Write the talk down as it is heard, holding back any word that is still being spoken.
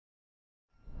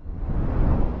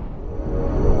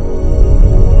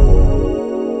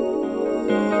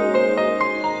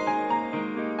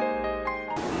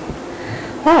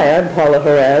Hi, I'm Paula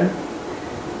Horan,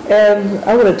 and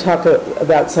I want to talk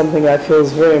about something I feel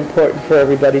is very important for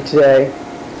everybody today,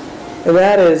 and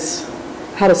that is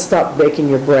how to stop baking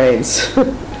your brains.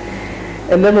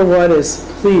 And number one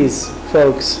is, please,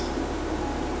 folks,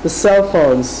 the cell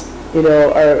phones,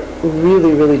 are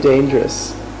really, really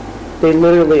dangerous. They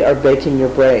literally are baking your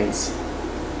brains.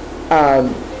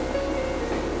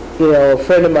 A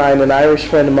friend of mine, an Irish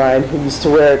friend of mine, who used to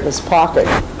wear it in his pocket,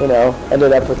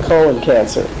 ended up with colon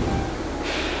cancer.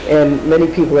 And many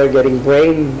people are getting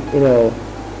brain,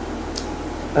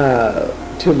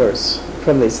 tumors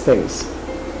from these things.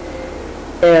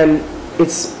 And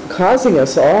it's causing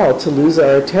us all to lose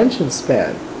our attention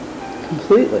span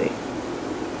completely,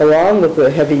 along with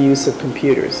the heavy use of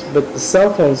computers. But the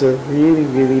cell phones are really,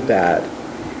 really bad.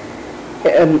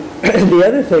 And the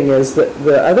other thing is that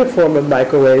the other form of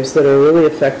microwaves that are really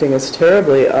affecting us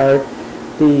terribly are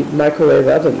the microwave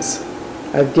ovens.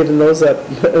 I've given those up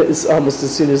almost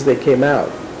as soon as they came out.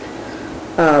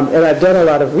 And I've done a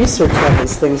lot of research on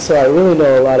these things, so I really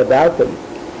know a lot about them.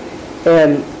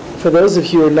 And for those of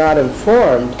you who are not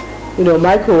informed,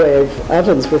 microwave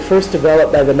ovens were first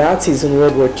developed by the Nazis in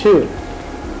World War II.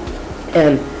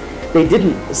 And they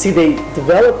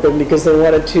developed them because they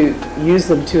wanted to use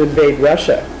them to invade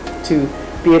Russia, to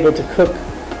be able to cook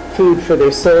food for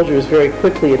their soldiers very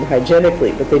quickly and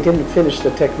hygienically, but they didn't finish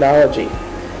the technology.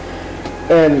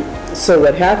 And so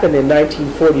what happened in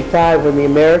 1945, when the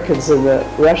Americans and the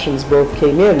Russians both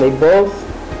came in, they both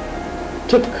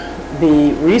took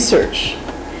the research.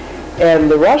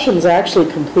 And the Russians actually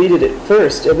completed it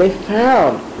first, and they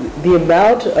found the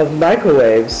amount of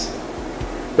microwaves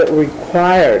that were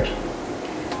required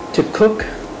to cook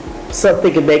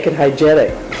something and make it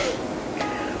hygienic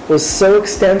was so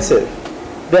extensive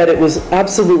that it was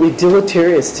absolutely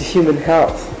deleterious to human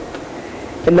health.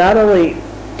 And not only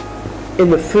in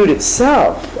the food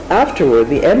itself afterward,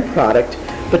 the end product,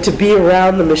 but to be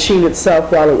around the machine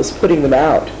itself while it was putting them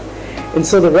out. And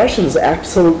so the Russians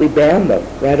absolutely banned them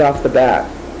right off the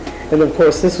bat. And of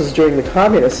course this was during the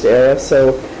communist era,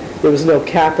 so there was no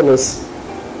capitalist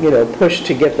push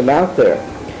to get them out there.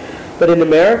 But in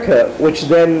America, which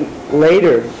then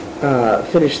later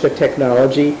finished the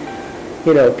technology,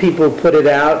 people put it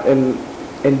out and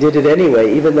did it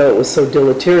anyway, even though it was so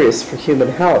deleterious for human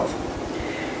health.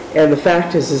 And the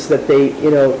fact is that they,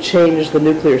 changed the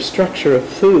nuclear structure of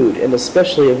food, and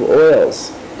especially of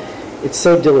oils. It's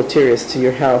so deleterious to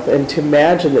your health. And to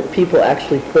imagine that people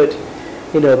actually put,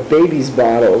 babies'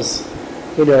 bottles,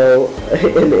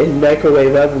 in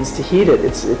microwave ovens to heat it,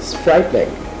 it's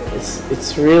frightening.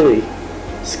 It's really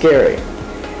scary.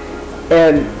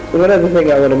 And one other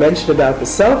thing I want to mention about the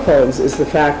cell phones is the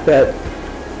fact that,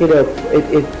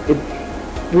 it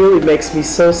really makes me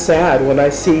so sad when I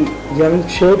see young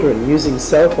children using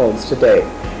cell phones today.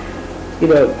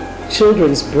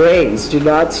 Children's brains do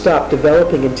not stop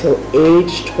developing until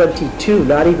age 22.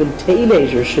 Not even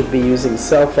teenagers should be using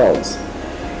cell phones.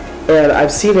 And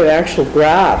I've seen an actual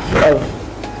graph of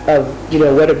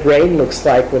what a brain looks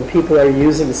like when people are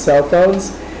using cell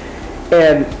phones.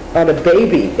 And on a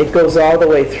baby, it goes all the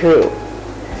way through.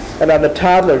 And on a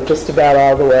toddler, just about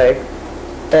all the way.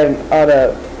 And on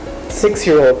a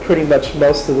 6-year-old, pretty much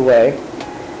most of the way.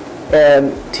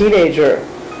 And teenager,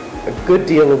 a good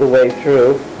deal of the way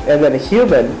through. And then a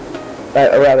human,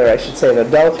 or rather I should say an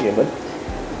adult human,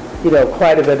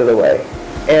 quite a bit of the way.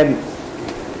 And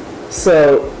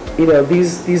so,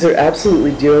 these are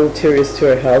absolutely deleterious to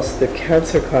our health. They're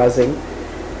cancer-causing.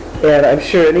 And I'm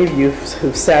sure any of you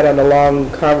who've sat on a long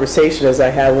conversation, as I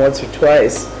have once or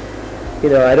twice,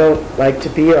 I don't like to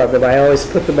be on them. I always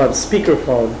put them on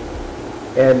speakerphone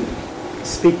and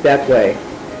speak that way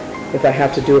if I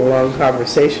have to do a long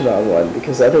conversation on one,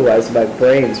 because otherwise my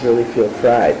brains really feel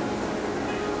fried.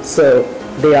 So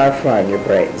they are frying your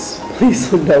brains.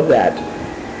 Please know that.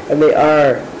 And they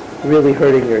are really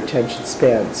hurting your attention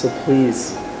span, so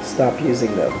please stop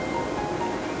using them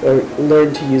or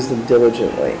learn to use them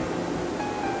diligently.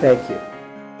 Thank you.